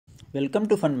Welcome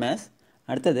to fun maths.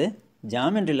 அடுத்தது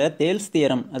ஜாமெண்ட்ரியில் தேல்ஸ்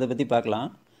theorem அதை பற்றி பார்க்கலாம்.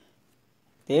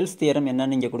 தேல்ஸ் தியரம்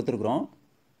என்னன்னு இங்கே கொடுத்துருக்குறோம்.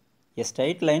 A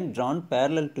straight line drawn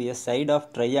parallel to a side of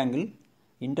triangle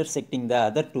intersecting the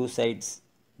other two sides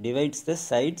divides the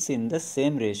sides in the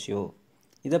same ratio.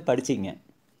 இதை படிச்சிங்க.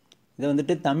 இதை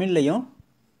வந்துட்டு தமிழ்லையும்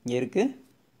இங்கே இருக்குது,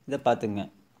 இதை பார்த்துங்க.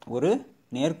 ஒரு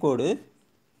நேர்கோடு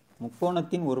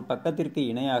முக்கோணத்தின் ஒரு பக்கத்திற்கு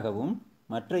இணையாகவும்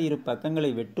மற்ற இரு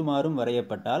பக்கங்களை வெட்டுமாறும்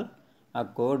வரையப்பட்டால்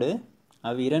அக்கோடு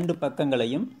இரண்டு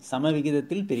பக்கங்களையும்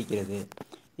சமவிகிதத்தில் பிரிக்கிறது.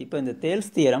 இப்போ இந்த தேல்ஸ்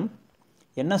தியரம்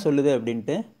என்ன சொல்லுது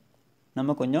அப்படின்ட்டு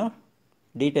நம்ம கொஞ்சம்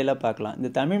டீட்டெயிலாக பார்க்கலாம்.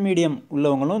 இந்த தமிழ் மீடியம்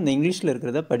உள்ளவங்களும் இந்த இங்கிலீஷில்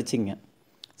இருக்கிறத படிச்சிங்க,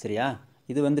 சரியா?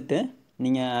 இது வந்துட்டு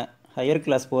நீங்கள் ஹையர்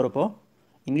கிளாஸ் போகிறப்போ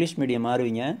இங்கிலீஷ் மீடியம்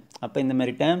மாறுவீங்க. அப்போ இந்த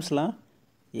மாதிரி டேர்ம்ஸ்லாம்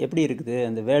எப்படி இருக்குது,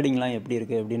 அந்த வேர்டிங்லாம் எப்படி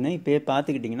இருக்குது அப்படின்னு இப்போயே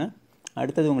பார்த்துக்கிட்டிங்கன்னா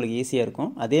அடுத்தது உங்களுக்கு ஈஸியாக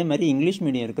இருக்கும். அதே மாதிரி இங்கிலீஷ்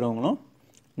மீடியம் இருக்கிறவங்களும்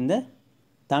இந்த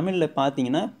தமிழில்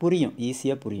பார்த்தீங்கன்னா புரியும்,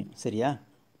 ஈஸியாக புரியும், சரியா?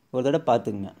 ஒரு தடவை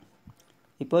பார்த்துக்குங்க.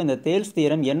 இப்போ இந்த தேல்ஸ்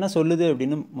தியரம் என்ன சொல்லுது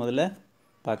அப்படின்னு முதல்ல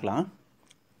பார்க்கலாம்.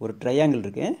 ஒரு ட்ரையாங்கிள்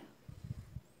இருக்குது.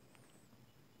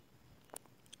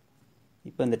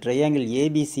 இப்போ இந்த ட்ரையாங்கிள்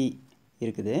ஏபிசி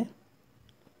இருக்குது.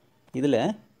 இதில்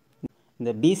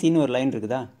இந்த பிசின்னு ஒரு லைன்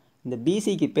இருக்குதா, இந்த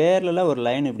பிசிக்கு பேரலாக ஒரு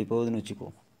லைன் இப்படி போகுதுன்னு வச்சுக்கோ,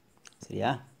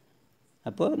 சரியா?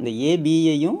 அப்போது இந்த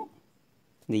ஏபியையும்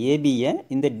இந்த ஏபியை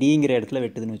இந்த டிங்கிற இடத்துல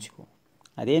வெட்டுதுன்னு வச்சுக்கோ.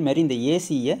 அதே மாதிரி இந்த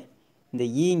ஏசியை இந்த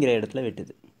ஈங்கிற இடத்துல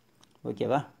வெட்டுது,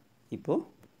 ஓகேவா? இப்போது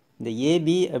இந்த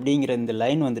ஏபி அப்படிங்கிற இந்த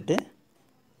லைன் வந்துட்டு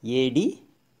ஏடி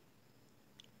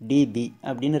டிபி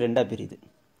அப்படின்னு ரெண்டாக பிரியுது,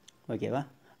 ஓகேவா?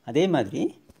 அதே மாதிரி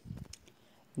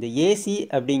இந்த ஏசி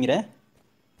அப்படிங்கிற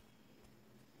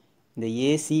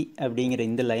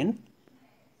இந்த லைன்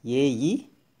ஏஇ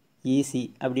இசி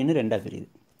அப்படின்னு ரெண்டாக பிரியுது,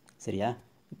 சரியா?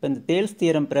 இப்போ இந்த தேல்ஸ்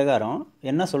தியரம் பிரகாரம்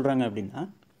என்ன சொல்கிறாங்க அப்படின்னா,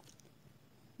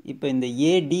 இப்போ இந்த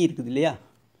ஏடி இருக்குது இல்லையா,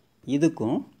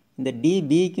 இதுக்கும் இந்த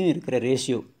டிபிக்கும் இருக்கிற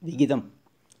ரேஷியோ விகிதம்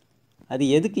அது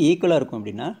எதுக்கு ஈக்குவலாக இருக்கும்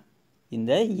அப்படின்னா,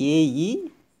 இந்த ஏஇக்கும்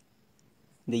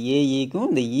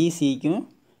இந்த இசிக்கும்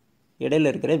இடையில்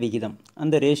இருக்கிற விகிதம்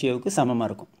அந்த ரேஷியோவுக்கு சமமாக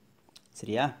இருக்கும்,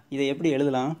 சரியா? இதை எப்படி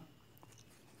எழுதலாம்?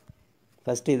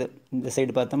 ஃபஸ்ட்டு இதை இந்த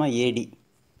சைடு பார்த்தோமா ஏடி,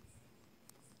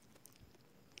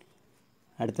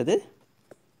 அடுத்தது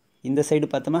இந்த சைடு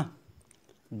பார்த்தோமா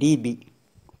டிபி.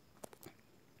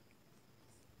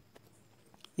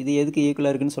 இது எதுக்கு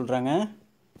ஈக்குவலாக இருக்குன்னு சொல்கிறாங்க?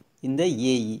 இந்த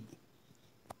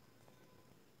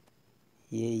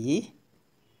ஏஇ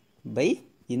பை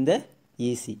இந்த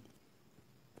இசி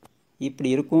இப்படி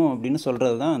இருக்கும் அப்படின்னு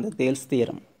சொல்கிறது தான் அந்த தேல்ஸ்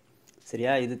தியரம்,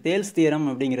 சரியா? இது தேல்ஸ் தியரம்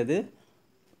அப்படிங்கிறது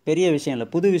பெரிய விஷயம் இல்லை,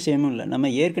 புது விஷயமும் இல்லை. நம்ம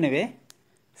ஏற்கனவே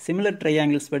சிமிலர்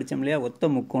ட்ரையாங்கிள்ஸ் படித்தோம் இல்லையா, ஒத்த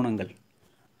முக்கோணங்கள்,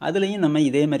 அதுலேயும் நம்ம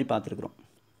இதே மாதிரி பார்த்துருக்குறோம்.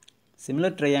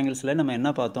 சிமிலர் ட்ரையாங்கிள்ஸில் நம்ம என்ன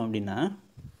பார்த்தோம் அப்படின்னா,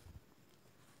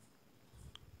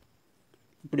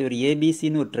 இப்படி ஒரு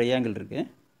ஏபிசின்னு ஒரு ட்ரையாங்கிள் இருக்குது.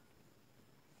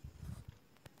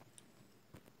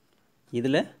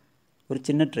 இதில் ஒரு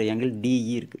சின்ன ட்ரையாங்கிள்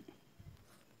டிஇ இருக்குது,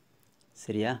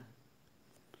 சரியா?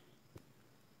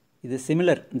 இது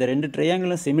சிமிலர், இந்த ரெண்டு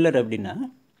ட்ரையாங்கிளும் சிமிலர் அப்படின்னா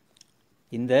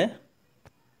இந்த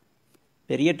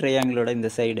பெரிய ட்ரையாங்கிளோட இந்த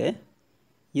சைடு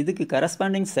இதுக்கு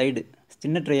கரஸ்பாண்டிங் சைடு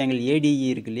சின்ன ட்ரையாங்கிள் ஏடிஇ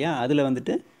இருக்கு இல்லையா, அதில்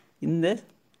வந்துட்டு இந்த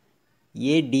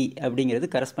ஏடி அப்படிங்கிறது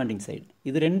கரஸ்பாண்டிங் சைடு.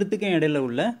 இது ரெண்டுத்துக்கும் இடையில்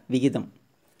உள்ள விகிதம்.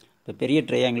 இப்போ பெரிய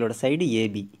ட்ரையாங்கிளோட சைடு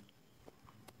ஏபி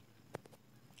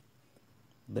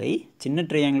பை சின்ன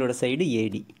ட்ரையாங்கிளோட சைடு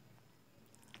ஏடி,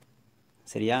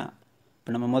 சரியா?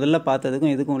 இப்போ நம்ம முதல்ல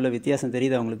பார்த்ததுக்கும் இதுக்கும் உள்ள வித்தியாசம்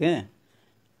தெரியுதா உங்களுக்கு?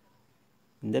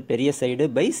 இந்த பெரிய சைடு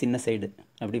பை சின்ன சைடு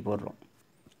அப்படி போடுறோம்,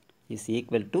 இஸ்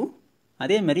ஈக்குவல் டு,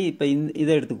 அதே மாதிரி இப்போ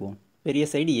இதை எடுத்துக்குவோம், பெரிய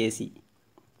சைடு ஏசி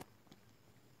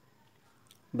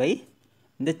பை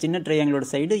இந்த சின்ன ட்ரையாங்கிளோட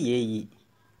சைடு ஏஇ,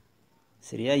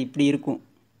 சரியா? இப்படி இருக்கும்,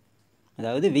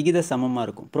 அதாவது விகித சமமாக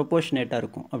இருக்கும், ப்ரொபோர்ஷனேட்டாக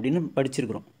இருக்கும் அப்படின்னு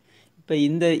படிச்சிருக்கிறோம். இப்போ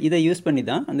இதை யூஸ் பண்ணி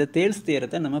தான் அந்த தேல்ஸ்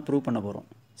தியரத்தை நம்ம ப்ரூவ் பண்ண போகிறோம்,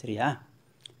 சரியா?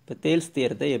 இப்போ தேல்ஸ்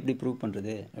தியரத்தை எப்படி ப்ரூவ்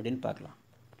பண்ணுறது அப்படின்னு பார்க்கலாம்.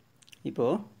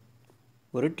 இப்போது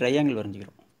ஒரு ட்ரையாங்கிள்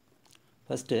வரைஞ்சிக்கிறோம்.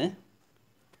 ஃபஸ்ட்டு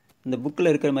இந்த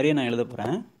புக்கில் இருக்கிற மாதிரியே நான் எழுத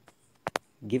போகிறேன்.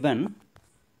 Given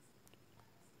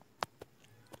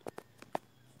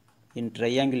in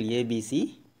triangle ABC,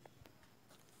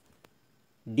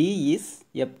 D is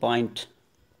a point.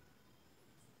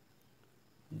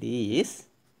 D is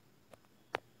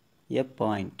a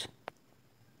point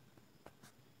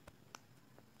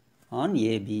on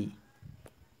AB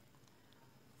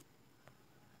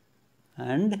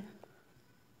and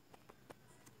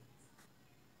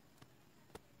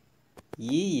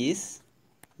E is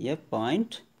a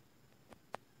point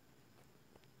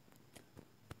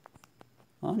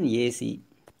on AC,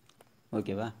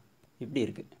 ஓகேவா? இப்படி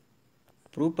இருக்குது.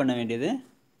 ப்ரூவ் பண்ண வேண்டியது,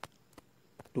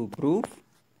 to prove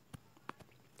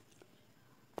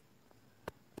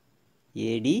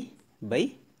AD by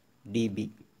DB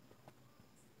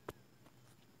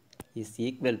is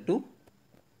equal to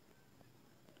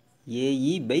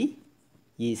AE by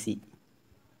EC.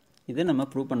 இதை நம்ம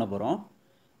prove பண்ண போகிறோம்.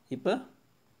 இப்போ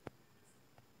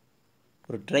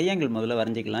ஒரு ட்ரையாங்கிள் முதல்ல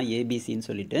வரைஞ்சிக்கலாம், ஏபிசின்னு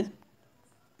சொல்லிட்டு.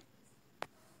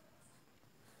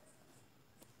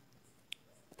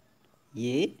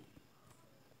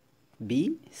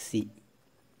 ஏபிசி.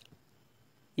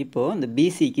 இப்போது இந்த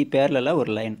பிசிக்கு பேரலாக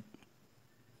ஒரு லைன்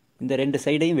இந்த ரெண்டு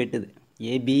சைடையும் வெட்டுது.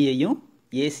 ஏபியையும்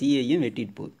ஏசியையும்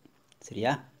வெட்டிட்டு போகுது.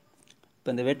 சரியா? இப்போ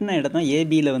இந்த வெட்டின இடம் தான்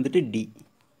ஏபியில் வந்துட்டு டி,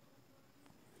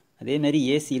 அதேமாதிரி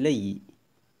ஏசியில் இ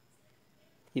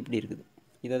இப்படி இருக்குது.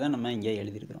 இதை தான் நம்ம இங்கே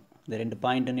எழுதியிருக்கிறோம். இந்த ரெண்டு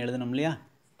பாயிண்ட்டுன்னு எழுதணும் இல்லையா,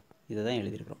 இதை தான்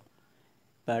எழுதியிருக்கிறோம்.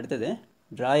 இப்போ அடுத்தது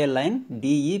draw a line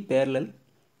DE parallel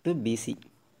to PC.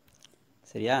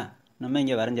 சரியா? நம்ம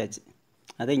இங்கே வரைஞ்சாச்சு,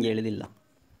 அதை இங்கே எழுதிடலாம்.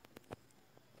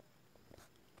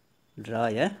 Draw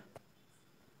a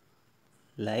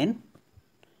line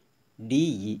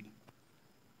DE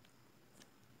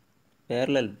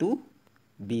parallel to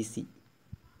BC.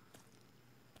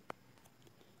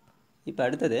 இப்போ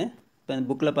அடுத்தது, இப்போ இந்த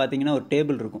புக்கில் பார்த்தீங்கன்னா ஒரு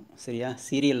டேபிள் இருக்கும். சரியா?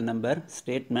 சீரியல் நம்பர்,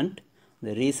 ஸ்டேட்மெண்ட்,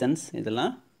 இந்த ரீசன்ஸ்,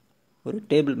 இதெல்லாம் ஒரு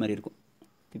டேபிள் மாதிரி இருக்கும்.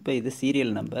 இப்போ இது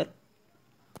சீரியல் நம்பர்,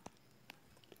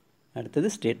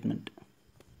 அடுத்தது ஸ்டேட்மெண்ட்,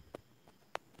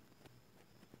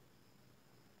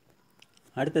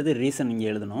 அடுத்தது ரீசன்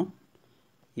இங்கே எழுதணும்.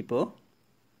 இப்போது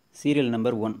சீரியல்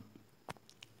நம்பர் 1.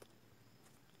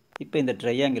 இப்போ இந்த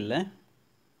ட்ரையாங்கிளில்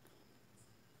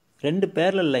ரெண்டு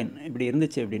பேரலல் லைன் இப்படி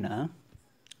இருந்துச்சு அப்படின்னா,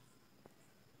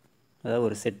 அதாவது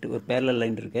ஒரு செட்டு, ஒரு பேரலல்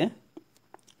லைன் இருக்கு,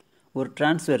 ஒரு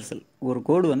டிரான்ஸ்வெர்சல், ஒரு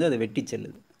கோடு வந்து அதை வெட்டி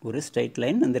செல்லுது, ஒரு ஸ்ட்ரைட்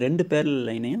லைன் அந்த ரெண்டு பேரலல்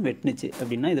லைனையும் வெட்டினுச்சு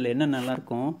அப்படின்னா இதில் என்ன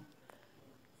நல்லாயிருக்கும்?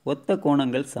 ஒத்த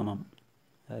கோணங்கள் சமம்,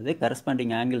 அதாவது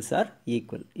கரஸ்பாண்டிங் ஆங்கிள்ஸ் ஆர்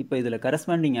ஈக்குவல். இப்போ இதில்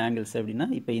கரஸ்பாண்டிங் ஆங்கிள்ஸ் அப்படின்னா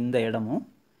இப்போ இந்த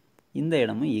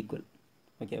இடமும் ஈக்குவல்.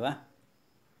 ஓகேவா?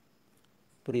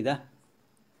 புரியுதா?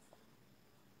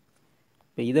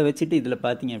 இப்போ இதை வச்சுட்டு இதில்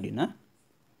பார்த்தீங்க அப்படின்னா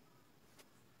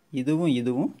இதுவும்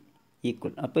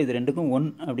ஈக்குவல். அப்போ இது ரெண்டுக்கும் 1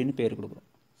 அப்படின்னு பேர் கொடுக்குறோம்.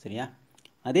 சரியா?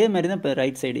 அதே மாதிரி தான் இப்போ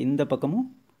ரைட் சைடு இந்த பக்கமும்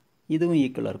இதுவும்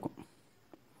ஈக்குவலாக இருக்கும்.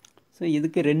 ஸோ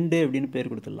இதுக்கு 2 அப்படின்னு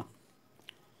பேர் கொடுத்துடலாம்.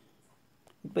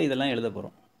 இப்போ இதெல்லாம் எழுத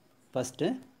போகிறோம். First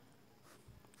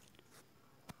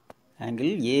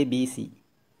angle ABC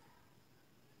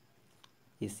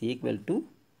is equal to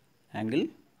angle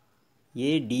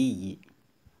ADE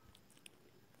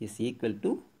is equal to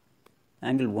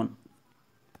angle 1.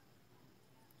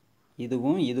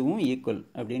 இதுவும் ஈக்குவல்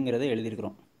அப்படிங்கிறத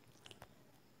எழுதியிருக்கிறோம்.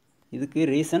 இதுக்கு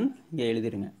ரீசன் இங்கே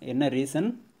எழுதிருங்க. என்ன reason?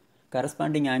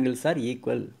 Corresponding angles R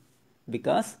equal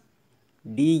because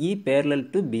DE parallel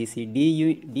to PC.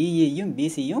 டிஇயும்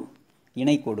பிசியும்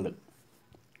இணைக்கோடுகள்.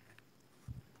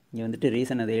 இங்கே வந்துட்டு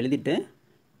ரீசன் அதை எழுதிட்டு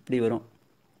இப்படி வரும்.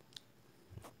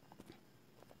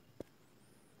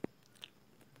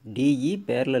 டிஇ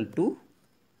பேரலல் டு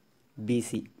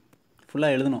பிசி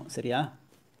ஃபுல்லாக எழுதணும். சரியா?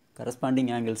 Corresponding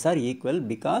angles R equal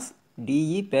because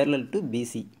DE parallel to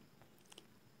PC.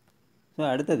 So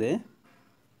அடுத்தது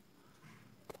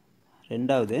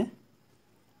ரெண்டாவது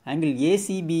ஆங்கிள்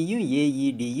ஏசிபியும்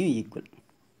ஏஇடியும் ஈக்குவல்.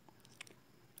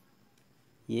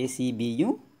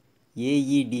 ஏசிபியும்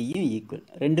ஏஇடியும் ஈக்குவல்.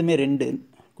 ரெண்டுமே 2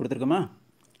 கொடுத்துருக்கோமா?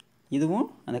 இதுவும்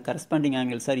அந்த கரஸ்பாண்டிங்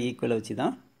ஆங்கிள்ஸ் ஆர் ஈக்குவலை வச்சு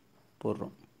தான்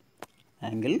போடுறோம்.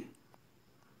 angle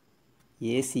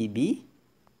ACB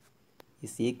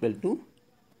is equal to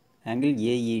angle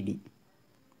AED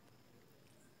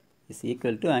is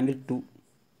equal to angle 2.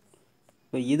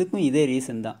 இப்போ இதுக்கும் இதே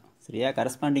ரீசன் தான். சரியா?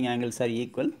 Corresponding angles R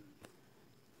equal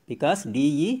because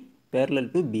DE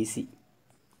parallel to PC.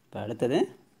 இப்போ அடுத்தது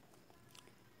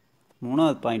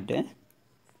மூணாவது பாயிண்ட்டு,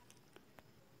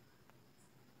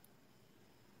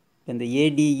 இந்த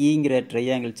ஏடிஇங்கிற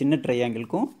ட்ரையாங்கிள், சின்ன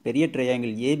ட்ரையாங்கிளுக்கும் பெரிய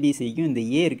ட்ரையாங்கிள் ஏபிசிக்கும் இந்த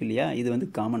ஏ இருக்கு இல்லையா, இது வந்து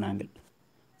காமன் ஆங்கிள்.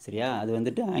 சரியா? அது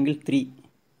வந்துட்டு ஆங்கிள் 3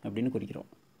 அப்படின்னு குறிக்கிறோம்.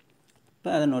 இப்போ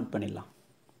அதை நோட் பண்ணிடலாம்.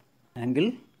 Angle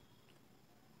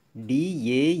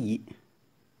DAE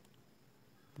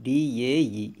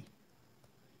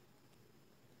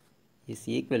is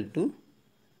equal to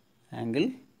angle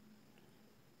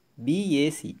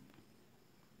BAC.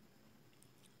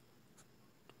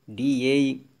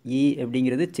 DAE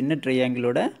அப்படிங்கிறது சின்ன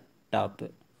ட்ரையாங்கிளோட டாப்பு,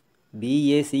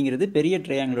 பிஏசிங்கிறது பெரிய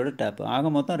ட்ரையாங்கிளோட டாப்பு. ஆக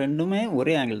மொத்தம் ரெண்டுமே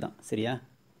ஒரே ஆங்கிள் தான். சரியா?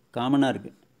 காமனாக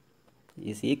இருக்குது.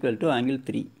 Is equal to angle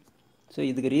 3. So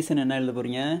இதுக்கு ரீசன் என்ன எழுத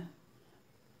போகிறீங்க?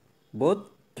 Both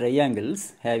triangles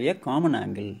have a common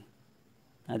angle.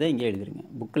 அதை இங்கே எழுதிருங்க.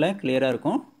 புக்கில் கிளியராக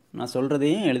இருக்கும். நான்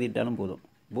சொல்கிறதையும் எழுதிட்டாலும் போதும்.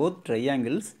 Both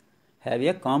triangles have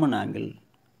a common angle.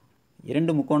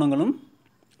 இரண்டு முக்கோணங்களும்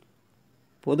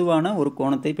பொதுவான ஒரு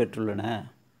கோணத்தை பெற்றுள்ளன.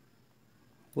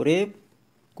 ஒரே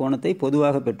கோணத்தை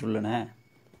பொதுவாக பெற்றுள்ளன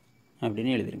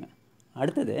அப்படின்னு எழுதிருங்க.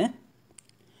 அடுத்தது,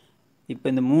 இப்போ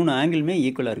இந்த 3 ஆங்கிளுமே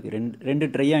ஈக்குவலாக இருக்குது. ரெண்டு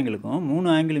ட்ரையாங்கிளுக்கும் 3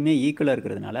 ஆங்கிளுமே ஈக்குவலாக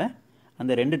இருக்கிறதுனால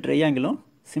அந்த 2 ட்ரையாங்கிளும்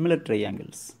சிமிலர்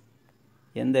ட்ரையாங்கிள்ஸ்.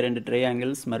 எந்த 2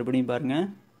 ட்ரையாங்கிள்ஸ் மறுபடியும் பாருங்கள்,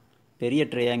 பெரிய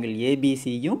ட்ரையாங்கிள்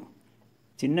ஏபிசியும்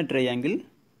சின்ன ட்ரையாங்கிள்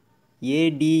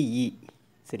ஏடிஇ.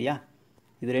 சரியா?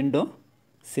 இது ரெண்டும்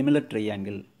சிமிலர்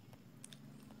ட்ரையாங்கிள்.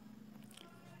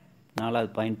 4வது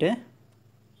பாயிண்ட்டு,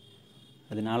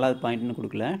 அது 4வது பாயிண்ட்னு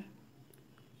கொடுக்கல.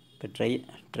 இப்போ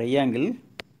triangle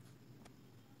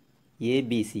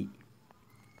ABC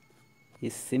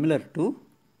is similar to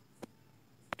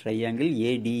triangle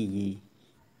ADE.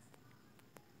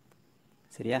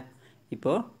 சரியா?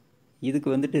 இப்போ இதுக்கு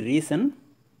வந்துட்டு ரீசன்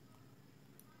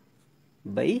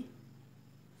பை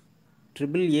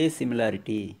AAA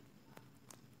சிமிலாரிட்டி.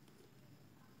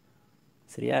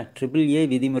 சரியா? AAA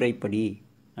விதிமுறைப்படி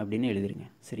அப்படின்னு எழுதிருங்க.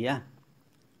 சரியா?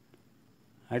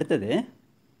 அடுத்தது,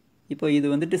 இப்போ இது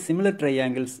வந்துட்டு சிமிலர்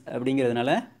ட்ரையாங்கிள்ஸ்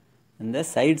அப்படிங்கிறதுனால இந்த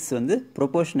சைட்ஸ் வந்து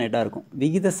ப்ரொபோர்ஷனேட்டாக இருக்கும்,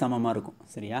 விகித சமமாக இருக்கும்.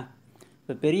 சரியா?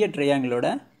 இப்போ பெரிய ட்ரையாங்கிளோட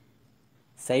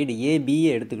சைடு ஏபியை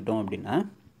எடுத்துக்கிட்டோம் அப்படின்னா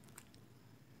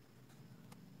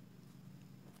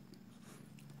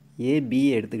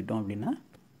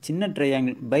சின்ன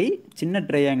ட்ரையாங்கிள் பை சின்ன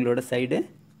ட்ரையாங்கிளோட சைடு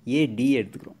ஏடி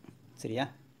எடுத்துக்கிறோம். சரியா?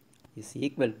 இஸ்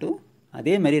ஈக்குவல் டு,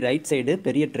 அதே மாதிரி ரைட் சைடு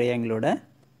பெரிய ட்ரையாங்கிளோட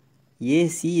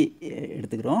ஏசி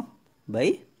எடுத்துக்கிறோம் பை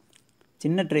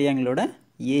சின்ன ட்ரையாங்கிளோட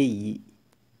ஏஇ.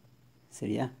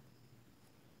 சரியா?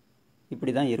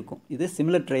 இப்படி தான் இருக்கும். இது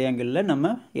சிமிலர் ட்ரையாங்கிளில்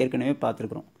நம்ம ஏற்கனவே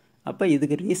பார்த்துருக்குறோம். அப்போ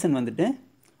இதுக்கு ரீசன் வந்துட்டு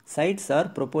sides are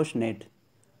proportionate,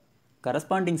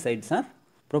 corresponding sides are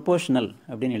proportional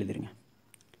அப்படின்னு எழுதிருங்க.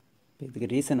 இப்போ இதுக்கு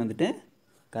ரீசன் வந்துட்டு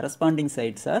கரஸ்பாண்டிங்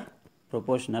சைட்ஸ் ஆர்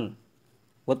ப்ரொபோர்ஷனல்,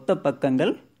 ஒத்த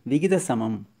பக்கங்கள் விகித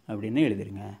சமம் அப்படின்னு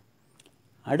எழுதிருங்க.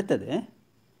 அடுத்தது,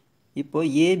 இப்போ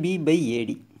ஏபி பை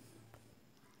ஏடி,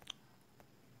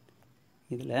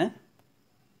 இதில்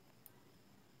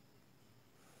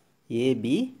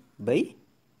ஏபி பை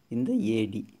இந்த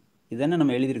ஏடி இதானே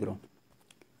நம்ம எழுதியிருக்கிறோம்.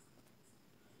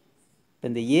 இப்போ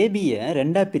இந்த ஏபியை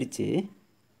ரெண்டாக பிரித்து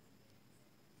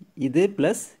இது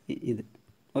ப்ளஸ் இது,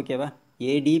 ஓகேவா?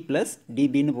 ஏடி ப்ளஸ்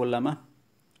டிபின்னு போடலாமா?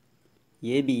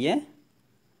 ஏபியை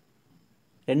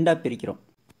ரெண்டாக பிரிக்கிறோம்,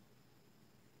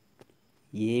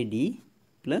 ஏடி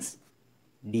ப்ளஸ்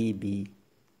டிபி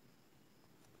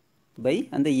பை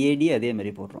அந்த ஏடி அதே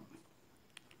மாதிரி போடுறோம்.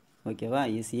 ஓகேவா?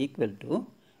 இஸ் ஈக்குவல் டு,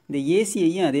 இந்த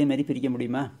ஏசியையும் அதே மாதிரி பிரிக்க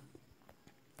முடியுமா?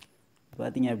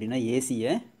 பார்த்தீங்க அப்படின்னா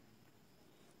ஏசியை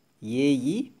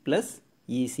ஏஇ ப்ளஸ்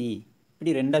இசி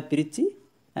இப்படி ரெண்டாக பிரித்து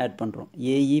ஆட் பண்ணுறோம்.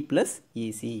 AE plus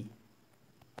EC,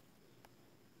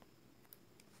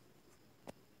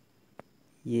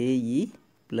 AE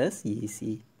plus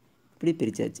EC இப்படி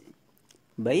பிரித்தாச்சு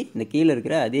பை இந்த கீழே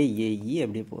இருக்கிற அதே ஏஇ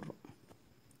அப்படியே போடுறோம்.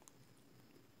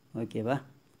 ஓகேவா?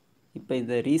 இப்போ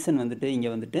இந்த ரீசன் வந்துட்டு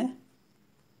இங்கே வந்துட்டு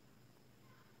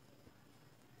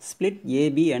ஸ்ப்ளிட்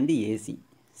ஏபி அண்டு ஏசி.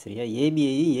 சரியா?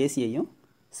 ஏபியையும் ஏசியையும்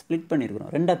ஸ்ப்ளிட்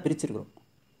பண்ணியிருக்கிறோம், ரெண்டாக பிரிச்சுருக்கிறோம்.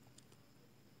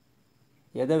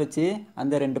 எதை வச்சு?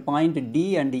 அந்த 2 பாயிண்ட் டி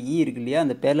அண்டு இ இருக்கு இல்லையா,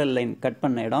 அந்த பேரலல் லைன் கட்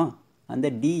பண்ண இடம், அந்த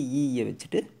டிஇயை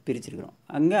வச்சுட்டு பிரிச்சுருக்கிறோம்.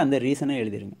 அங்கே அந்த ரீசனை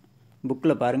எழுதிருங்க,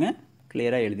 புக்கில் பாருங்கள்,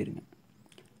 கிளியராக எழுதிருங்க.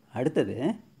 அடுத்தது,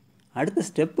 அடுத்த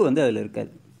ஸ்டெப்பு வந்து அதில்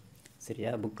இருக்காது.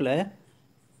 சரியா? புக்கில்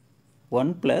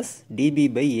 1 + dB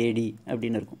by AD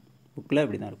அப்படின்னு இருக்கும், புக்கில்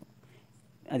அப்படி தான் இருக்கும்.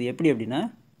 அது எப்படி அப்படின்னா,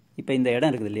 இப்போ இந்த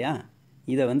இடம் இருக்குது இல்லையா,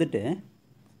 இதை வந்துட்டு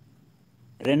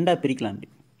ரெண்டாக பிரிக்கலாம். அப்படி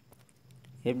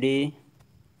எப்படி?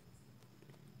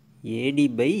 AD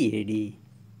by AD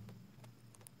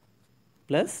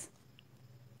plus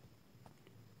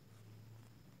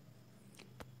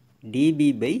DB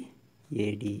by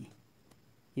AD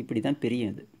இப்படி தான்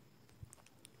பிரியும் இது.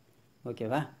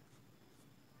 ஓகேவா?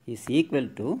 இஸ்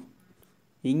ஈக்குவல் டு,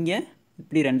 இங்கே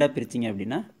இப்படி ரெண்டாக பிரிச்சிங்க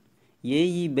அப்படின்னா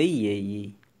AE by AE,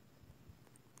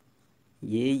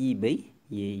 AE by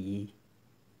AE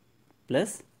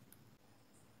plus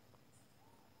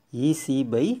EC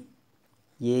by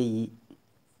AE.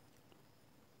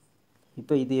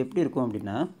 இப்போ இது எப்படி இருக்கும்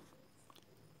அப்படின்னா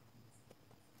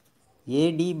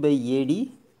AD by AD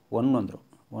 1 வந்துடும்,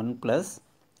 1 ப்ளஸ்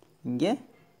இங்கே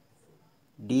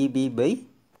DB by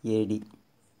AD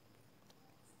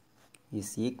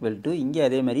is equal to, இங்கே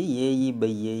அதே மாதிரி AE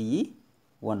by AE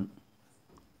 1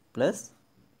 plus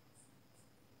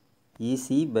EC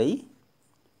by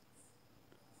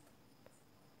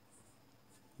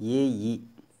AE.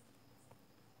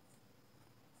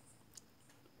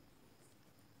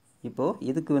 இப்போது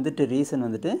இதுக்கு வந்துட்டு ரீசன்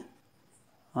வந்துட்டு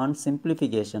ஆன்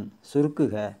சிம்பிளிஃபிகேஷன்,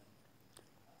 சுருக்குக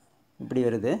இப்படி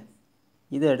வருது.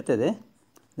 இது அடுத்தது,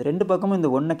 இந்த 2 பக்கமும்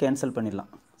இந்த 1 கேன்சல்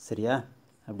பண்ணிடலாம். சரியா?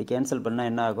 அப்படி கேன்சல் பண்ணால்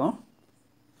என்ன ஆகும்?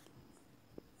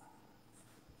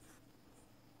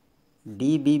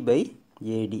 dB by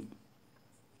AD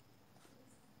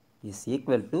is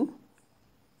equal to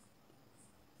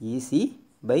EC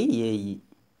by AE.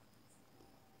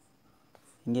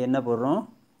 இங்கே என்ன போடுறோம்?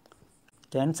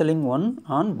 Cancelling 1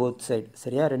 on both side.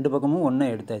 சரியா? ரெண்டு பக்கமும் 1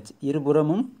 எடுத்தாச்சு.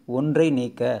 இருபுறமும் 1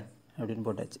 நீக்க அப்படின்னு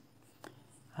போட்டாச்சு.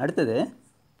 அடுத்தது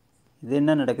இது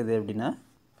என்ன நடக்குது அப்படின்னா,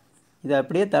 இதை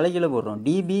அப்படியே தலைகீழ போடுறோம்.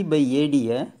 dB by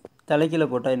ADயை தலைகீழ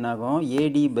போட்டால் என்ன ஆகும்?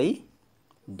 AD by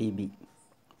dB.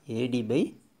 AD by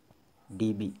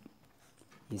dB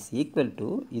is equal to,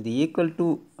 இது ஈக்குவல் டு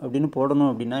அப்படின்னு போடணும்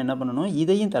அப்படின்னா என்ன பண்ணணும்?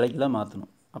 இதையும் தலைகீழாக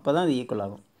மாற்றணும். அப்போ தான் அது ஈக்குவல்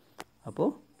ஆகும்.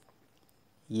 அப்போது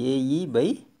AE by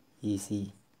EC.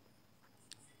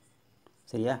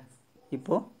 சரியா?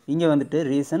 இப்போது இங்கே வந்துட்டு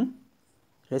ரீசன்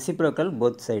ரெசிப்ரோக்கல்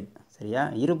போத் சைடு. சரியா?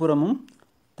 இருபுறமும்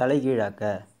தலைகீழாக்க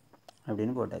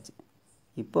அப்படின்னு போட்டாச்சு.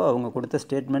 இப்போது அவங்க கொடுத்த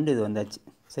ஸ்டேட்மெண்ட் இது வந்தாச்சு.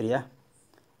 சரியா?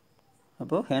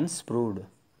 அப்போது ஹென்ஸ் ப்ரூவ்டு.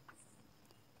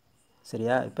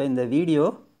 சரியா? இப்போ இந்த வீடியோ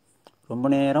ரொம்ப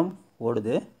நேரம்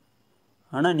ஓடுது.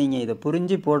 ஆனால் நீங்கள் இதை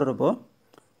புரிஞ்சு போடுறப்போ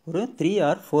ஒரு 3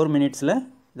 or 4 minutesல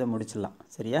இதை முடிச்சிடலாம்.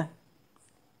 சரியா?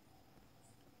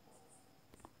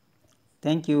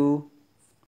 தேங்க்யூ.